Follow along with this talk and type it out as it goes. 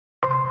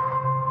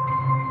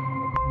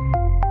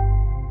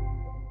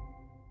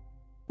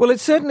Well,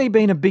 it's certainly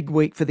been a big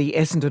week for the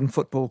Essendon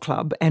Football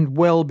Club and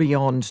well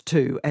beyond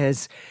too,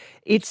 as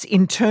its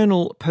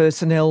internal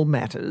personnel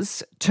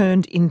matters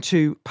turned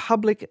into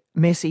public,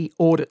 messy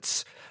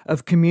audits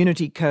of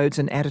community codes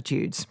and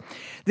attitudes.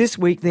 This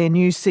week, their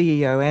new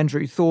CEO,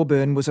 Andrew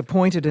Thorburn, was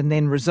appointed and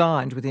then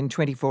resigned within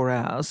 24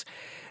 hours,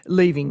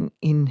 leaving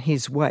in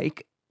his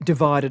wake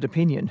divided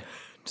opinion,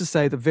 to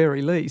say the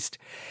very least.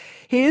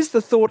 Here's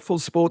the thoughtful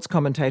sports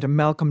commentator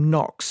Malcolm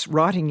Knox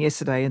writing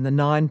yesterday in the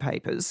Nine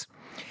papers.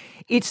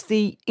 It's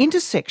the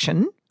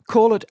intersection,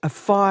 call it a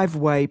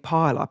five-way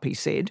pile-up, he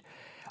said,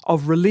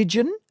 of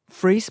religion,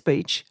 free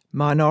speech,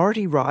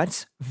 minority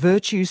rights,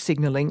 virtue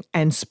signalling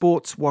and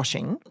sports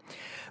washing,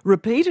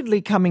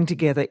 repeatedly coming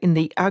together in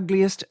the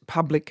ugliest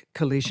public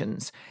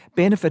collisions,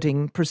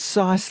 benefiting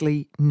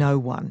precisely no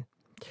one.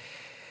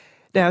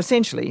 Now,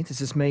 essentially,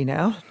 this is me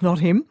now, not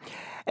him,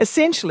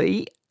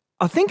 essentially,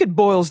 I think it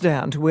boils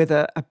down to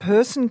whether a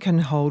person can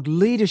hold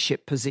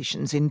leadership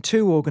positions in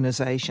two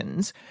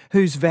organisations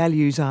whose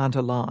values aren't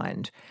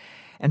aligned.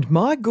 And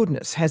my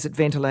goodness, has it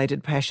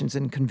ventilated passions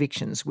and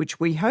convictions,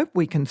 which we hope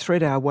we can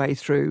thread our way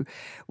through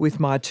with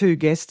my two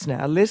guests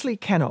now. Lesley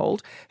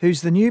Canold,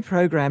 who's the new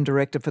Program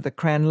Director for the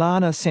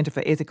Cranlana Centre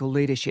for Ethical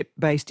Leadership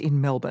based in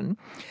Melbourne.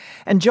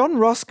 And John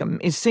Roscombe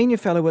is Senior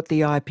Fellow at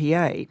the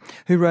IPA,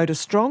 who wrote a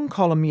strong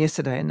column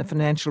yesterday in the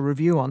Financial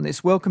Review on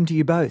this. Welcome to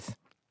you both.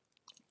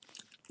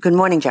 Good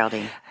morning,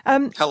 Geraldine.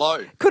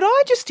 Hello. Could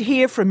I just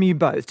hear from you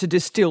both, to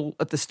distill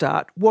at the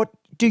start, what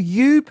do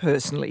you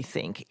personally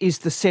think is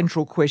the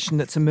central question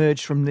that's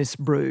emerged from this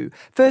brew?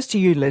 First to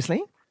you,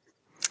 Lesley.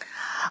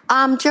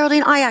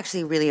 Geraldine, I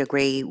actually really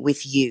agree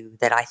with you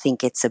that I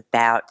think it's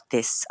about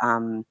this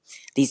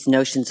these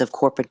notions of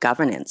corporate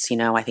governance. You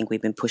know, I think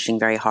we've been pushing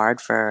very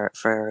hard for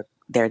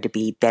there to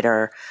be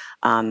better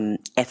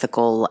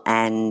ethical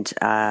and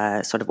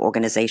sort of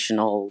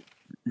organizational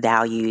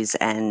values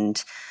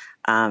and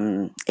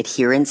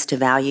adherence to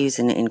values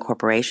in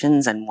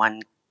corporations, and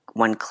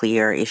one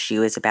clear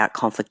issue is about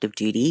conflict of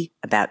duty,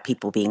 about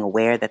people being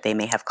aware that they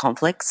may have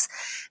conflicts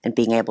and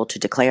being able to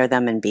declare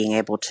them and being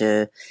able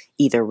to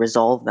either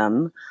resolve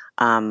them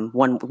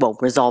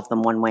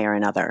one way or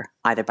another,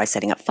 either by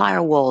setting up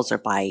firewalls or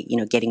by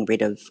getting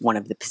rid of one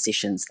of the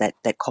positions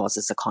that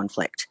causes a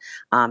conflict.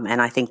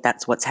 And I think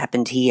that's what's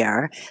happened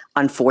here.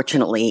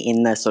 Unfortunately,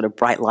 in the sort of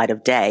bright light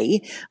of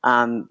day,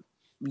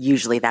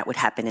 usually that would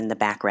happen in the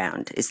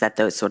background, is that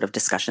those sort of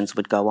discussions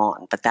would go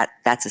on. But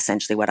that's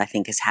essentially what I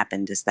think has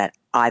happened, is that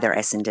either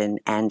Essendon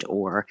and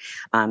or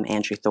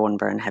Andrew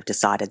Thorburn have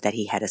decided that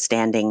he had a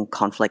standing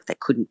conflict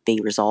that couldn't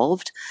be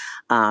resolved,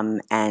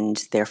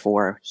 and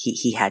therefore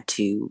he had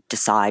to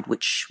decide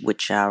which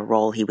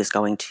role he was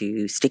going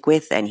to stick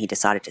with, and he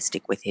decided to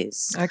stick with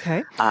his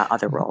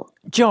other role.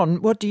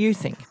 John, what do you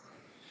think?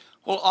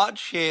 Well, I'd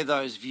share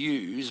those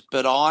views,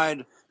 but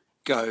I'd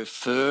go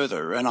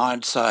further and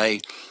I'd say,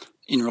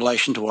 in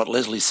relation to what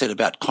Lesley said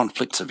about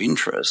conflicts of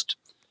interest,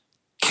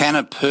 can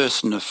a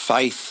person of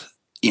faith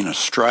in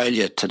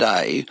Australia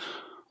today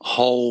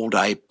hold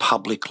a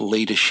public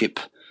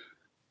leadership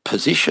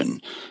position?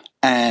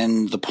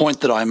 And the point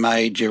that I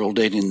made,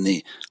 Geraldine, in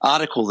the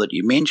article that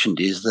you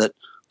mentioned is that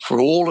for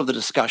all of the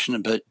discussion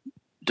about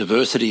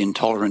diversity and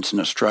tolerance in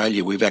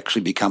Australia, we've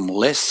actually become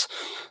less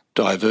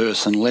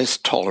diverse and less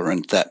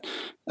tolerant, that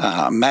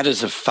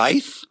matters of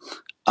faith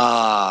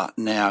are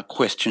now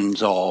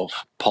questions of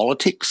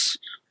politics,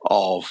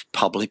 of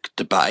public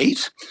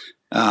debate,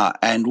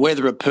 and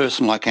whether a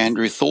person like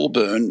Andrew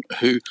Thorburn,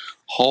 who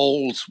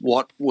holds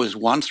what was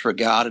once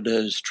regarded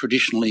as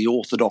traditionally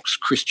orthodox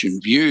Christian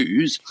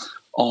views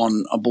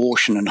on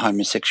abortion and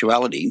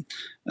homosexuality,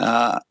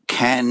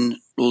 can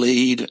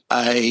lead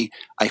a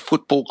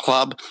football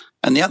club.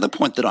 And the other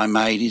point that I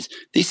made is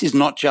this is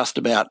not just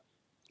about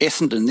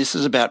Essendon, this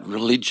is about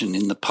religion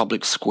in the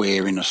public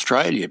square in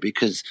Australia,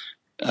 because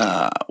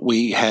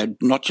we had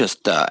not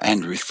just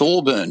Andrew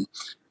Thorburn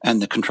and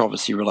the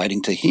controversy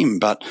relating to him,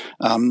 but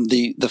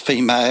the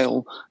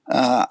female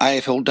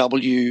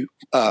AFLW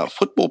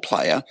football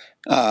player,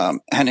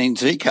 Haneen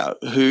Zika,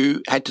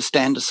 who had to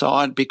stand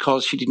aside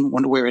because she didn't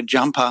want to wear a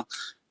jumper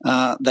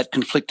that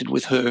conflicted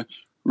with her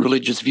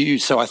religious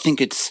views. So I think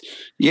it's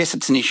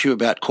an issue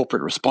about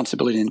corporate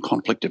responsibility and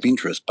conflict of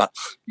interest, but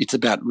it's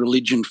about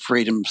religion,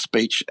 freedom of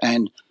speech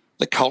and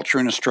the culture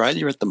in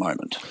Australia at the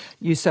moment.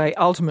 You say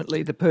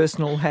ultimately the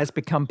personal has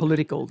become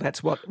political.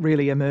 That's what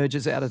really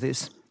emerges out of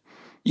this.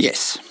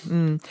 Yes.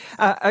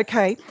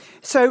 Okay.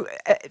 So,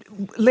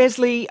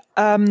 Lesley,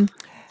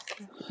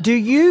 do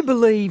you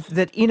believe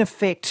that in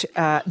effect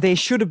there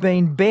should have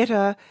been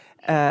better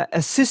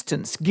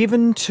assistance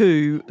given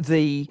to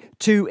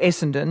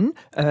Essendon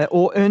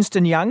or Ernst &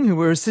 Young, who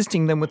were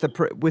assisting them with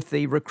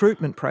the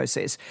recruitment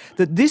process,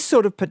 that this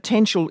sort of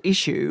potential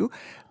issue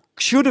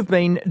should have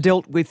been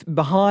dealt with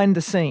behind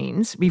the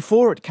scenes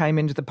before it came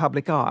into the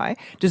public eye?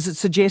 Does it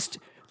suggest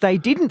they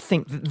didn't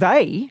think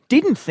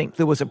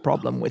there was a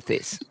problem with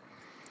this?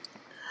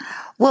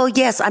 Well,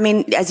 yes. I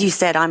mean, as you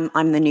said,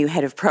 I'm the new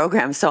head of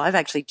program, so I've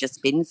actually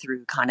just been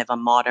through kind of a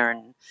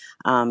modern,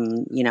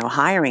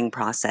 hiring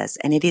process,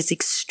 and it is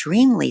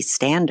extremely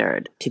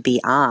standard to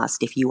be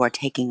asked if you are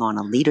taking on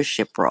a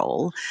leadership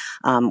role,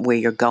 where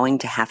you're going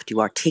to have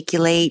to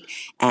articulate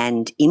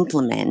and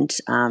implement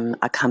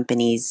a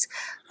company's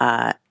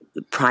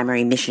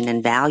primary mission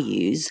and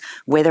values,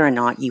 whether or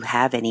not you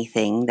have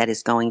anything that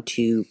is going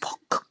to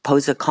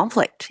pose a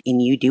conflict in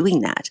you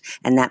doing that.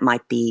 And that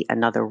might be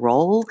another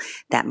role,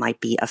 that might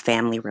be a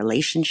family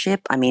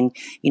relationship. I mean,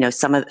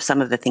 some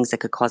of the things that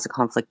could cause a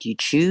conflict you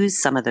choose,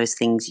 some of those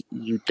things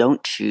you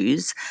don't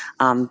choose.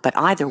 But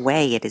either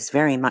way, it is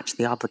very much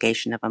the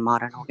obligation of a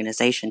modern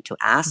organization to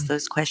ask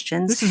those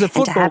questions This is a and to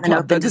football have an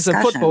club, though. open This is a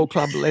discussion. football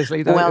club,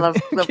 Leslie, though. Well,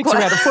 It kicks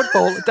around a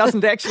football. It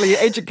doesn't actually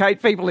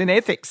educate people in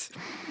ethics.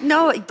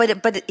 No,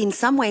 but in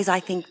some ways, I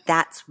think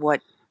that's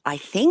what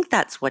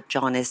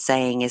John is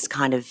saying is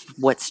kind of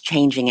what's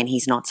changing, and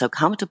he's not so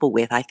comfortable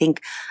with. I think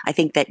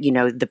that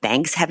the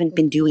banks haven't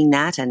been doing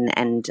that,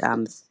 and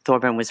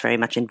Thorburn was very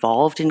much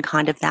involved in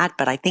kind of that.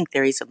 But I think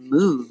there is a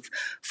move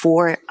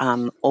for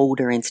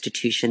older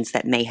institutions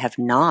that may have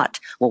not.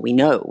 Well, we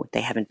know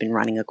they haven't been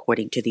running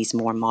according to these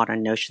more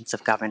modern notions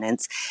of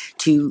governance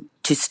to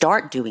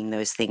start doing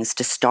those things,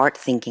 to start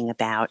thinking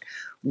about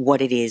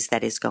what it is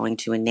that is going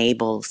to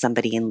enable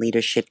somebody in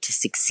leadership to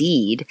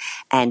succeed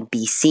and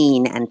be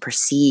seen and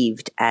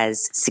perceived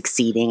as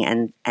succeeding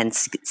and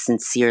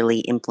sincerely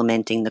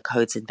implementing the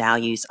codes and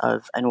values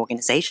of an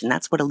organization.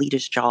 That's what a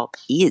leader's job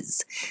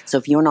is. So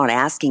if you're not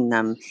asking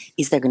them,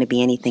 is there going to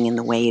be anything in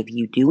the way of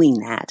you doing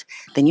that,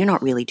 then you're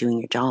not really doing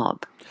your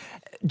job.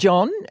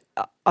 John,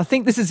 I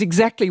think this is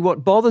exactly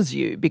what bothers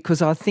you,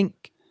 because I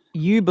think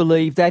you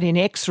believe that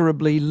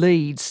inexorably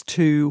leads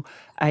to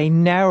a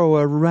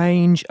narrower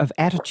range of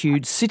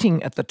attitudes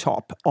sitting at the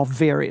top of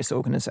various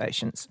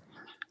organisations.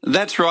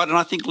 That's right, and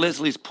I think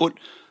Leslie's put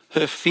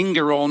her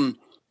finger on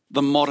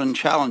the modern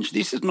challenge.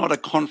 This is not a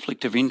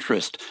conflict of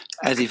interest,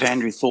 as if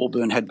Andrew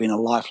Thorburn had been a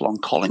lifelong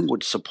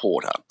Collingwood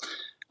supporter.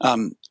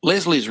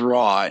 Leslie's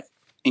right.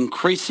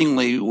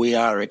 Increasingly, we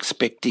are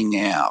expecting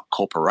our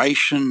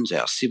corporations,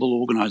 our civil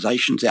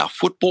organisations, our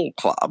football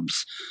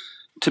clubs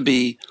to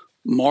be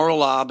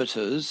moral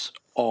arbiters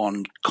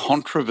on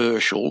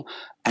controversial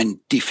and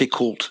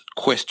difficult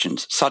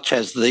questions, such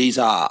as these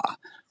are,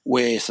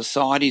 where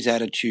society's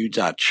attitudes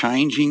are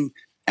changing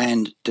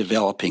and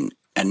developing.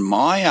 And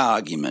my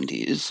argument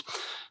is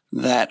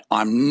that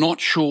I'm not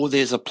sure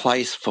there's a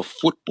place for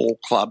football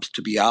clubs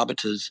to be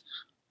arbiters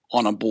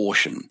on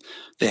abortion.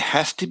 There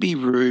has to be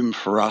room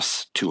for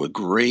us to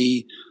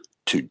agree,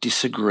 to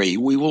disagree.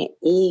 We will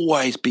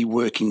always be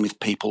working with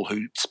people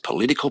whose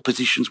political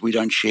positions we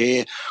don't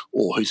share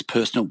or whose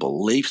personal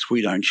beliefs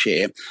we don't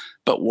share.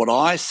 But what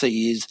I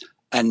see is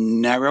a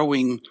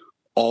narrowing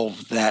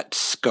of that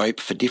scope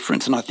for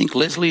difference. And I think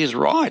Leslie is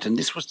right. And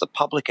this was the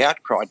public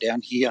outcry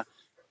down here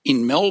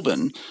in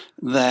Melbourne,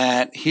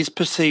 that his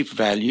perceived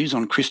values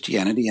on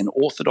Christianity and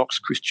orthodox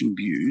Christian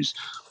views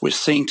were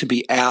seen to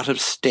be out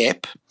of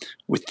step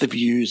with the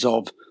views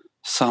of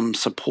some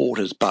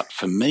supporters. But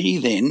for me,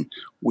 then,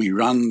 we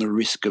run the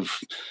risk of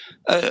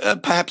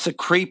perhaps a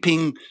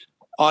creeping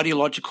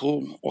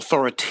ideological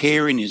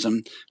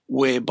authoritarianism,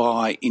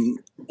 whereby in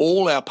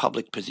all our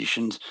public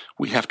positions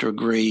we have to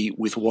agree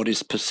with what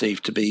is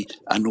perceived to be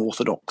an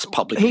orthodox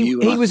public view.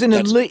 He was in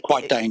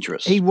quite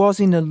dangerous. He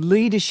was in a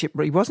leadership.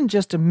 He wasn't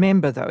just a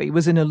member, though. He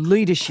was in a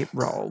leadership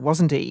role,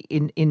 wasn't he?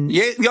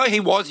 Yeah, he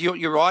was.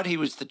 You're right. He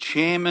was the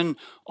chairman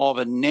of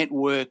a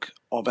network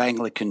of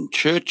Anglican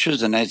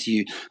churches, and as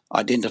you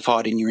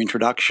identified in your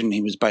introduction,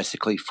 he was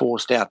basically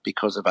forced out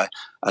because of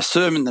a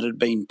sermon that had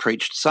been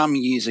preached some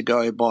years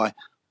ago by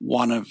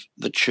one of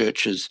the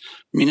church's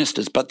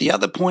ministers. But the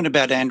other point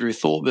about Andrew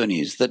Thorburn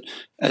is that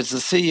as the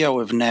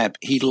CEO of NAB,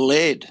 he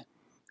led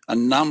a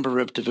number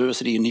of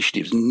diversity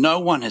initiatives. No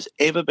one has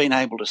ever been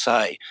able to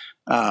say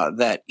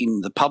that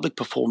in the public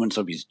performance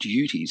of his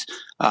duties,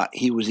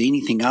 he was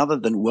anything other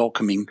than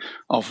welcoming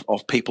of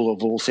people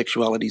of all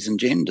sexualities and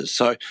genders.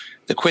 So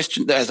the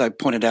question, as I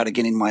pointed out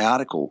again in my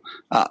article,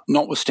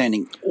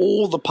 notwithstanding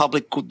all the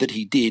public good that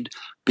he did,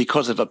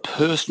 because of a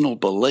personal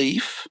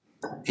belief,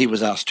 he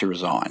was asked to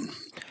resign.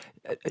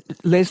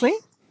 Leslie?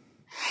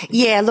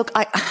 Yeah, look,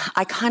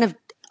 I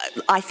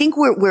think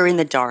we're in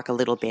the dark a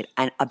little bit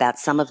about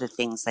some of the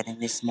things that in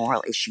this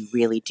moral issue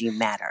really do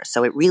matter.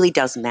 So it really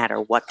does matter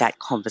what that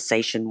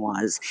conversation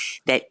was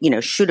that,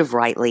 should have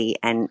rightly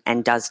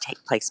and does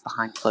take place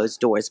behind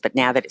closed doors. But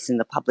now that it's in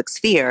the public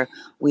sphere,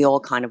 we all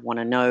kind of want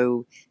to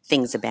know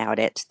things about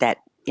it that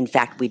in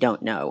fact we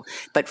don't know.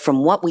 But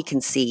from what we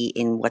can see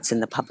in what's in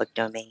the public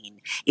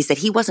domain is that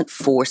he wasn't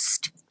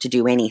forced to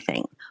do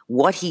anything.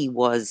 What he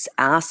was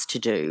asked to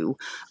do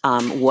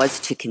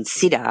was to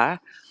consider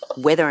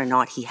whether or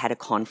not he had a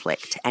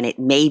conflict. And it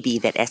may be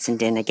that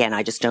Essendon, again,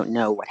 I just don't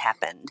know what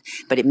happened,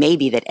 but it may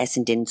be that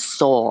Essendon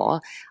saw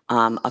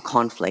a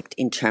conflict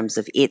in terms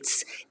of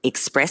its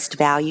expressed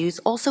values,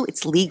 also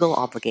its legal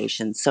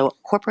obligations. So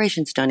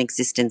corporations don't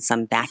exist in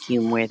some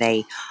vacuum where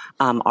they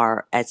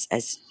are,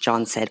 as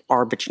John said,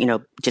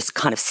 just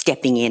kind of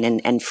stepping in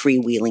and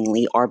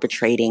freewheelingly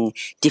arbitrating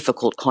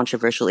difficult,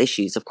 controversial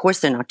issues. Of course,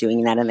 they're not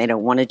doing that, and they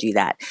don't want to do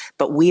that.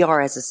 But we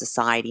are, as a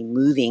society,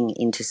 moving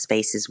into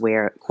spaces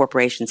where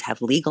corporations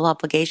have legal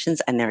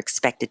obligations and they're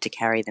expected to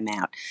carry them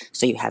out.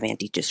 So you have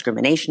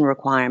anti-discrimination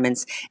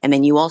requirements, and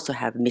then you also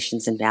have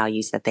missions and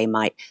values that they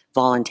might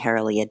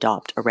voluntarily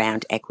adopt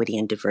around equity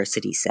and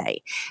diversity,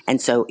 say.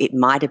 And so it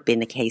might have been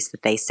the case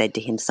that they said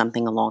to him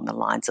something along the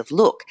lines of,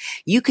 look,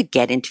 you could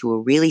get into a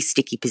really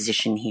sticky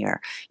position here.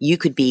 You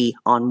could be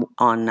on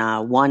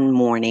one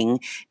morning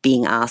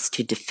being asked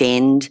to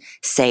defend,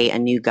 say, a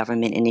new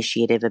government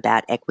initiative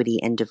about equity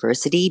and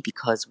diversity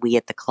because we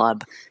at the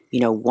club,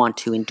 want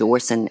to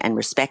endorse and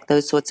respect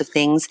those sorts of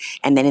things.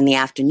 And then in the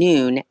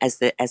afternoon, as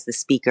the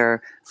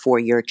speaker for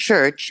your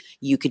church,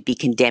 you could be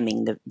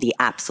condemning the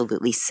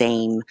absolutely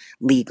same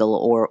legal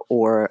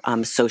or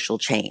social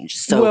change.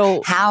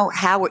 So how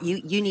are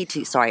you need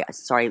to, sorry,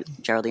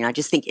 Geraldine, I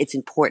just think it's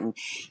important.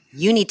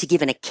 You need to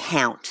give an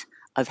account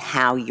of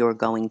how you're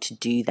going to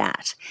do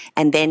that.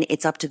 And then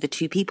it's up to the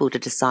two people to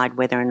decide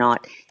whether or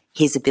not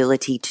his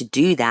ability to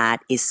do that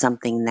is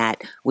something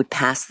that would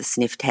pass the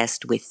sniff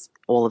test with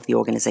all of the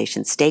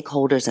organization's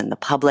stakeholders and the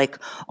public,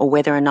 or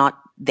whether or not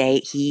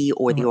he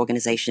or the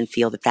organization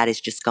feel that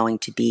is just going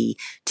to be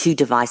too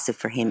divisive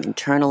for him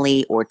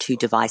internally or too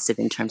divisive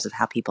in terms of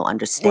how people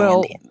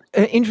understand him.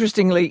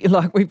 Interestingly,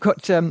 like we've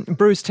got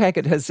Bruce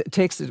Tackett has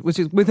texted, which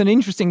is with an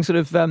interesting sort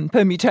of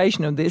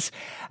permutation of this.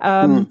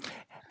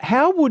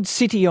 How would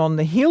City on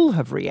the Hill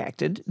have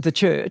reacted, the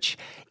church,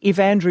 if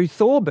Andrew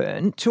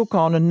Thorburn took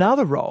on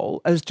another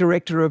role as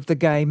director of the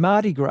Gay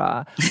Mardi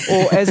Gras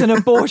or as an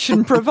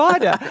abortion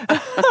provider?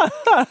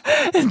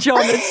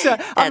 John,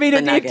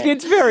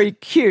 it's very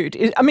cute.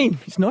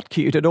 It's not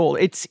cute at all.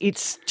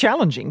 It's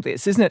challenging,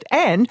 this, isn't it?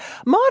 And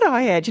might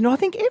I add, I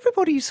think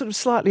everybody sort of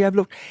slightly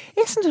overlooked,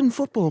 Essendon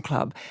Football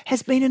Club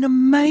has been an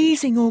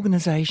amazing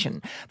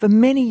organisation for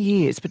many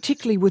years,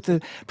 particularly with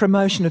the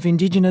promotion of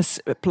Indigenous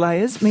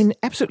players.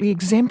 Absolutely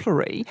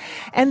exemplary.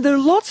 And there are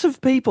lots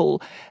of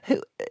people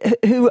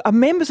who are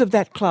members of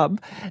that club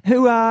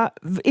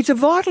it's a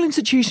vital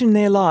institution in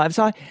their lives.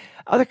 I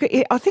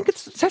think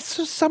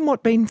that's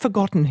somewhat been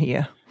forgotten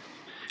here.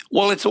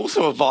 Well, it's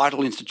also a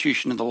vital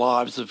institution in the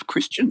lives of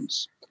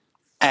Christians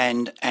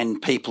and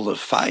people of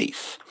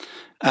faith.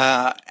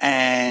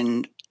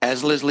 And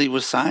as Leslie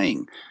was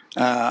saying,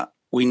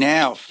 we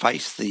now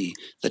face the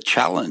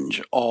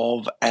challenge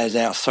of, as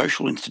our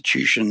social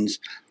institutions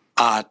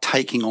are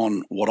taking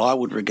on what I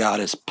would regard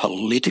as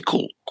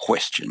political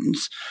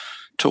questions,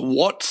 to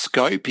what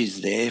scope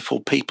is there for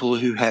people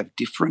who have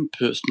different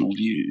personal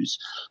views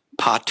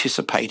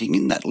participating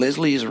in that?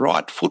 Leslie is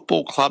right.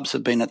 Football clubs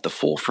have been at the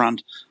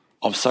forefront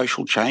of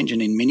social change,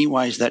 and in many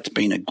ways that's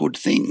been a good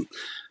thing.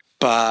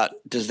 But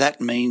does that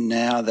mean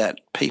now that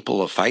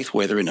people of faith,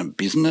 whether in a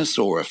business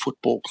or a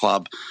football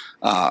club,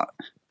 are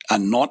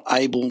not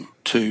able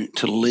to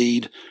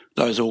lead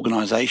those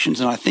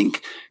organisations? And I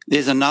think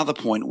there's another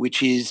point,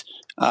 which is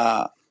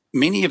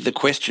many of the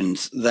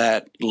questions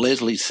that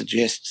Leslie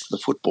suggests the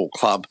football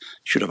club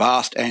should have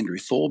asked Andrew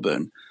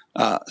Thorburn,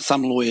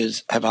 some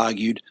lawyers have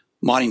argued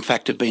might in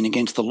fact have been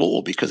against the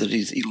law because it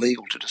is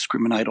illegal to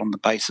discriminate on the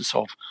basis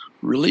of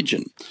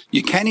religion.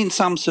 You can in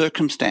some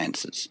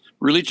circumstances.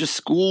 Religious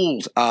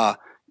schools are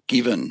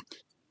given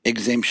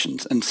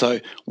exemptions. And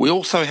so we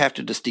also have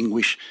to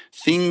distinguish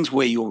things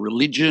where your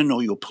religion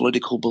or your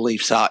political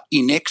beliefs are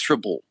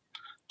inexorable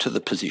to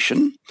the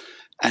position,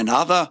 and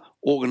other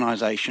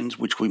organisations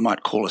which we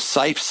might call a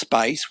safe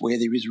space where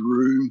there is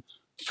room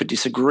for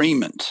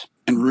disagreement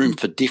and room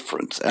for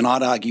difference. And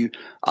I'd argue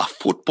a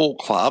football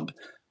club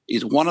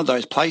is one of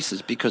those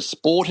places because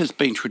sport has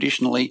been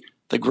traditionally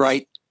the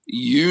great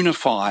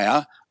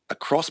unifier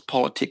across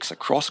politics,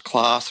 across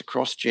class,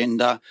 across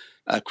gender,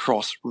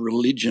 across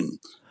religion.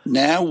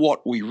 Now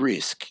what we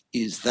risk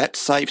is that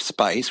safe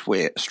space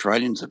where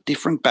Australians of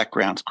different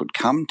backgrounds could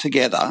come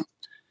together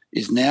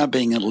is now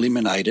being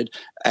eliminated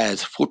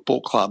as football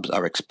clubs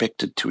are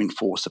expected to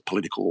enforce a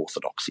political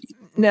orthodoxy.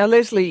 Now,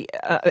 Leslie,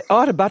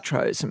 Ita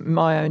Buttrose,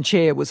 my own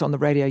chair, was on the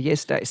radio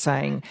yesterday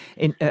saying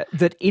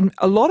that in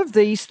a lot of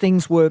these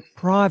things were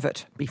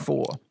private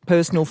before,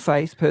 personal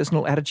faith,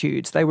 personal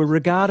attitudes. They were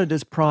regarded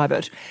as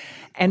private.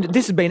 And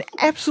this has been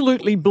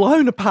absolutely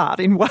blown apart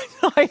in ways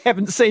I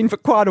haven't seen for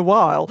quite a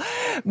while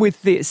with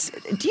this.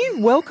 Do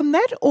you welcome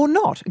that or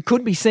not? It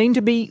could be seen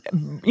to be,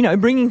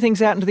 bringing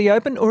things out into the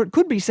open, or it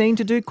could be seen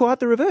to do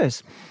quite the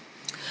reverse.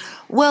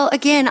 Well,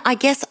 again, I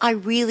guess I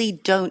really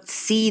don't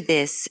see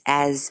this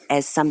as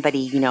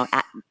somebody,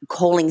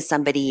 calling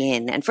somebody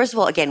in. And first of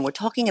all, again, we're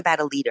talking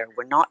about a leader.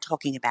 We're not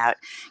talking about,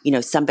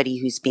 somebody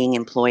who's being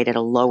employed at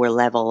a lower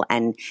level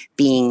and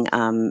being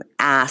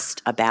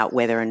asked about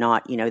whether or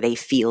not, they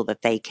feel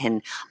that they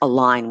can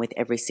align with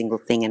every single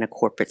thing in a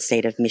corporate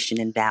state of mission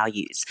and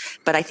values.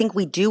 But I think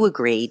we do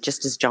agree,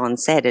 just as John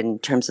said, in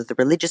terms of the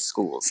religious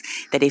schools,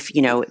 that if,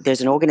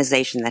 there's an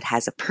organization that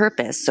has a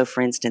purpose. So,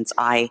 for instance,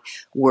 I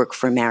work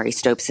for Mary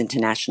Stopes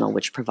International,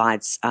 which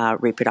provides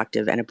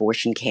reproductive and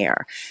abortion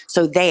care.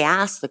 So they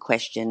ask the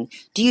question,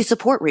 do you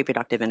support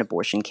reproductive and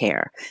abortion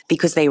care?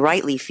 Because they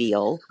rightly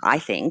feel, I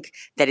think,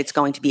 that it's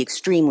going to be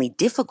extremely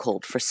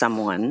difficult for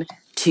someone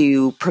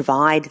to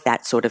provide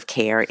that sort of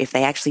care if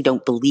they actually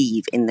don't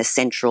believe in the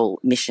central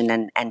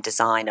mission and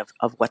design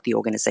of what the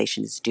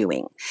organization is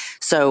doing.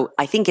 So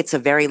I think it's a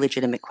very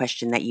legitimate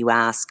question that you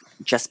ask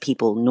just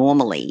people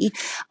normally.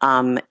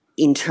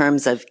 In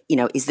terms of,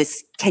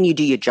 can you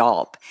do your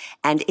job?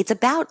 And it's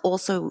about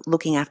also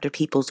looking after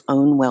people's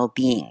own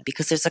well-being,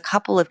 because there's a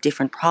couple of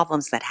different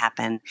problems that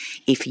happen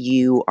if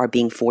you are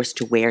being forced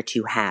to wear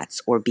two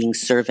hats or being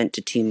servant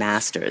to two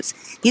masters.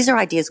 These are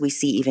ideas we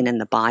see even in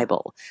the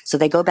Bible. So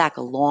they go back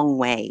a long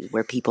way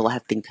where people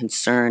have been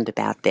concerned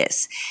about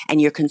this.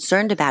 And you're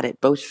concerned about it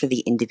both for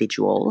the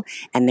individual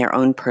and their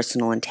own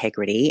personal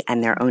integrity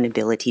and their own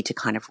ability to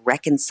kind of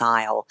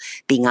reconcile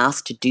being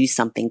asked to do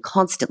something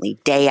constantly,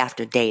 day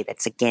after day,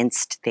 that's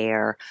against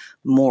their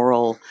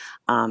moral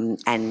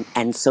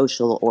and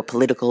social or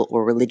political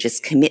or religious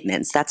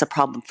commitments. That's a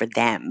problem for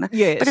them.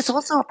 Yes. But it's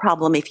also a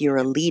problem if you're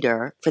a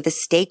leader for the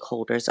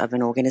stakeholders of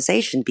an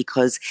organization,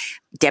 because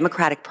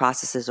democratic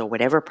processes or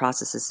whatever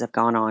processes have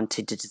gone on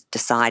to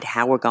decide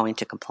how we're going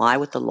to comply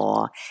with the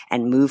law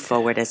and move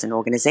forward as an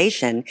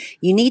organization,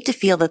 you need to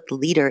feel that the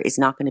leader is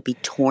not going to be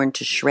torn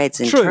to shreds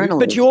internally. True,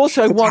 but you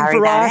also want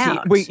variety.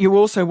 Out. You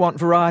also want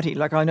variety.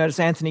 Like I noticed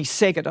Anthony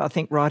Seggett, I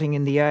think, writing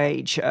in The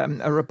Age,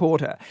 a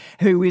reporter,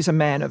 who is a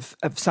man of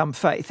some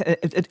faith.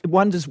 It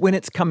wonders when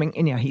it's coming.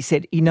 He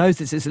said he knows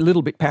this is a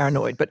little bit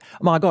paranoid, but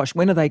my gosh,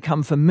 when do they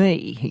come for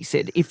me? He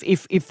said,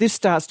 if this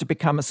starts to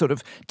become a sort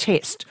of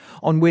test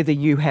on whether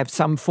you have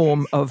some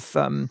form of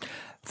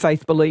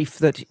faith belief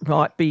that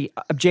might be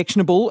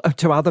objectionable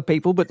to other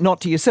people, but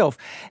not to yourself.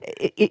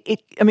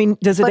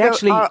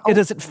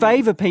 Does it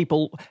favour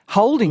people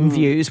holding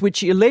views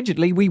which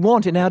allegedly we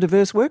want in our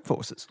diverse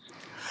workforces?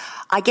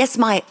 I guess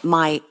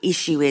my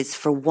issue is,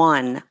 for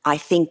one, I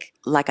think,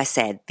 like I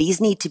said,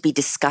 these need to be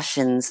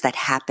discussions that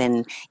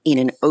happen in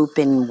an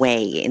open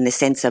way, in the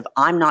sense of,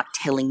 I'm not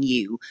telling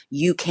you,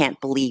 you can't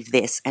believe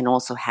this and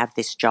also have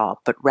this job,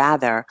 but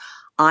rather,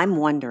 I'm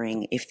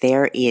wondering if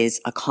there is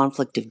a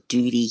conflict of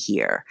duty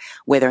here,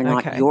 whether or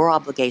not your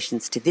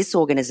obligations to this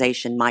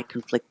organization might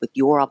conflict with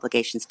your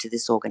obligations to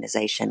this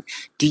organization.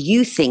 Do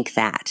you think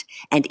that?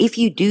 And if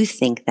you do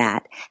think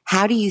that,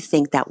 how do you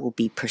think that will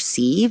be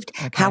perceived?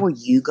 Okay. How are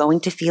you going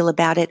to feel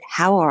about it?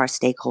 How are our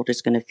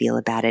stakeholders going to feel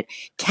about it?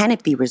 Can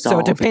it be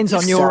resolved? So it depends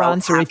on your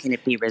answer. How can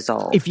it be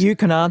resolved? If you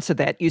can answer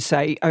that, you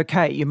say,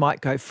 okay, you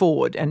might go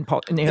forward.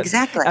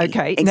 Exactly.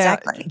 Okay.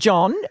 Exactly. Now,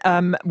 John,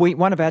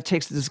 one of our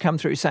texters has come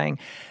through saying,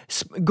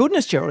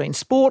 goodness, Geraldine,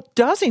 sport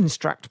does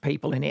instruct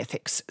people in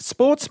ethics,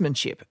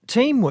 sportsmanship,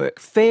 teamwork,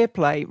 fair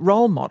play,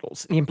 role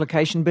models. The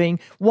implication being,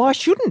 why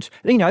shouldn't?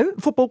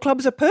 Football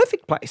clubs are a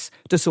perfect place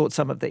to sort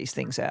some of these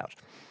things out.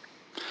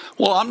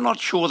 Well, I'm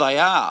not sure they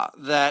are.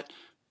 That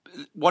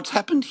what's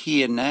happened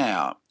here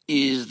now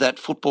is that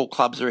football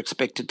clubs are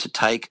expected to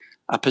take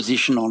a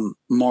position on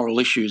moral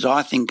issues.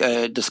 I think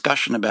a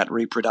discussion about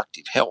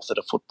reproductive health at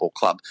a football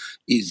club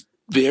is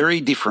very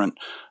different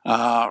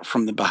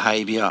from the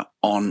behaviour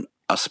on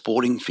a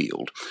sporting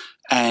field.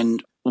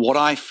 And what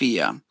I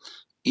fear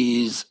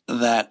is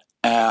that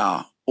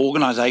our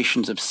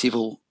organisations of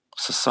civil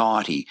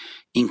society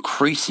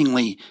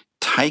increasingly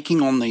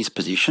taking on these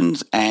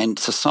positions, and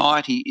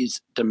society is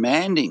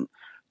demanding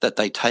that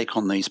they take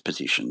on these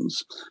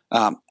positions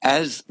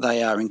as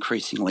they are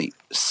increasingly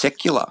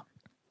secular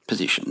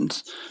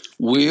positions,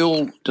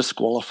 will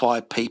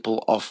disqualify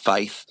people of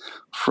faith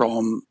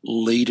from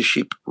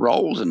leadership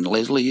roles. And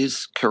Leslie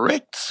is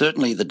correct.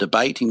 Certainly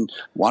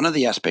one of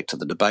the aspects of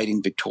the debate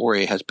in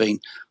Victoria has been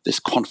this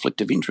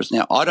conflict of interest.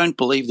 Now, I don't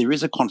believe there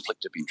is a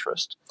conflict of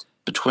interest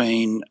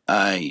between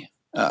a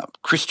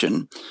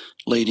Christian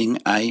leading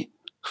a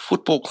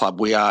football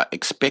club. We are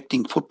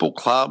expecting football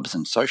clubs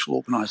and social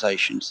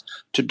organisations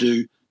to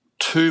do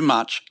too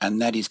much, and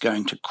that is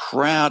going to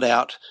crowd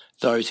out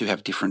those who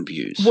have different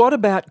views. What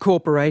about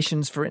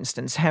corporations, for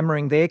instance,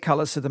 hammering their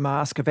colours to the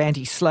mast of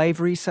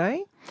anti-slavery,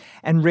 say,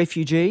 and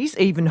refugees,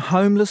 even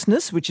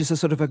homelessness, which is a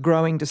sort of a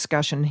growing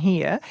discussion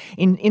here.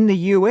 In the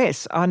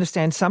US, I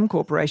understand some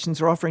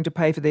corporations are offering to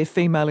pay for their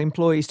female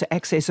employees to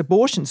access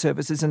abortion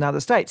services in other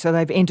states, so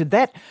they've entered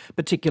that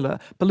particular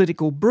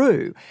political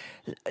brew.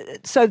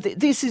 So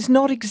this is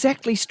not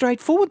exactly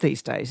straightforward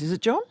these days, is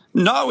it, John?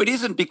 No, it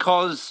isn't,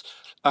 because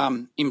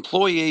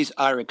employees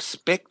are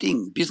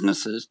expecting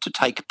businesses to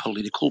take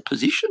political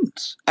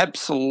positions.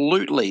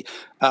 Absolutely.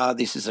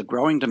 This is a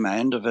growing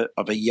demand of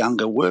a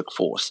younger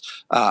workforce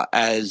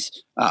as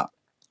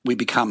we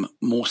become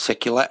more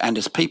secular and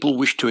as people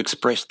wish to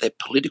express their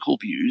political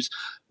views,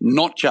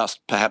 not just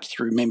perhaps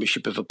through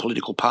membership of a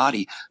political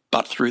party,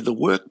 but through the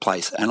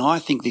workplace. And I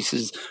think this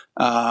is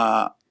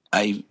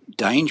a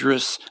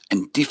dangerous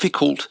and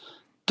difficult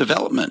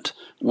development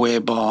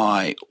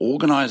whereby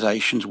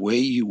organisations where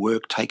you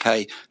work take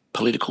a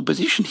political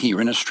position. Here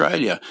in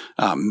Australia,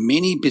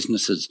 many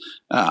businesses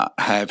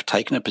have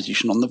taken a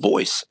position on The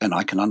Voice, and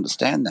I can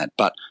understand that.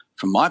 But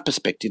from my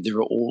perspective, there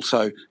are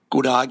also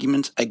good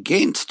arguments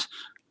against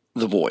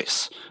The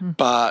Voice.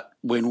 But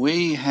when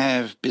we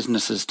have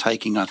businesses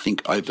taking, I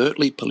think,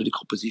 overtly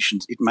political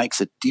positions, it makes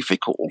it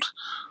difficult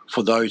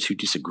for those who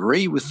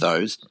disagree with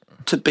those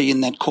to be in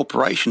that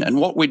corporation. And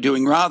what we're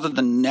doing, rather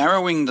than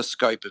narrowing the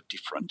scope of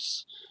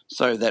difference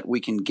so that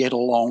we can get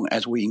along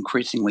as we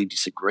increasingly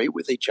disagree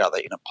with each other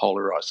in a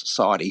polarised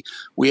society,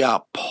 we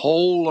are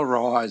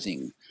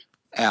polarising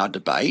our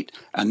debate.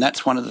 And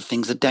that's one of the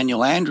things that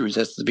Daniel Andrews,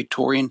 as the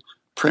Victorian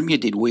Premier,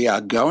 did. We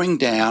are going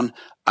down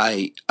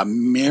a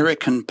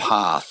American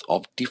path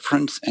of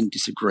difference and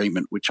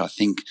disagreement, which I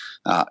think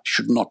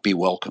should not be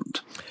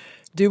welcomed.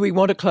 Do we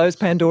want to close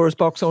Pandora's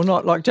box or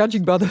not? Like,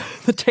 judging by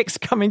the text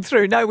coming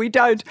through, no, we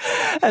don't.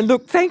 And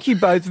look, thank you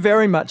both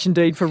very much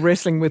indeed for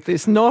wrestling with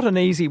this. Not an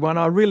easy one.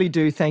 I really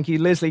do thank you.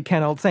 Leslie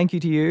Cannold, thank you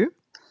to you.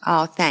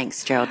 Oh,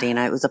 thanks,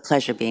 Geraldina. It was a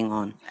pleasure being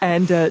on.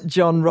 And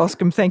John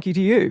Roscombe, thank you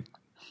to you.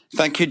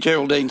 Thank you,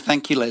 Geraldine.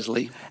 Thank you,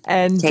 Leslie.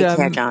 And take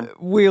care, John.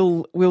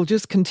 We'll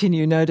just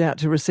continue, no doubt,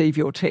 to receive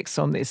your texts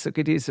on this. Look,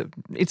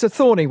 it's a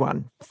thorny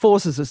one.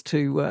 Forces us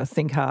to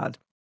think hard.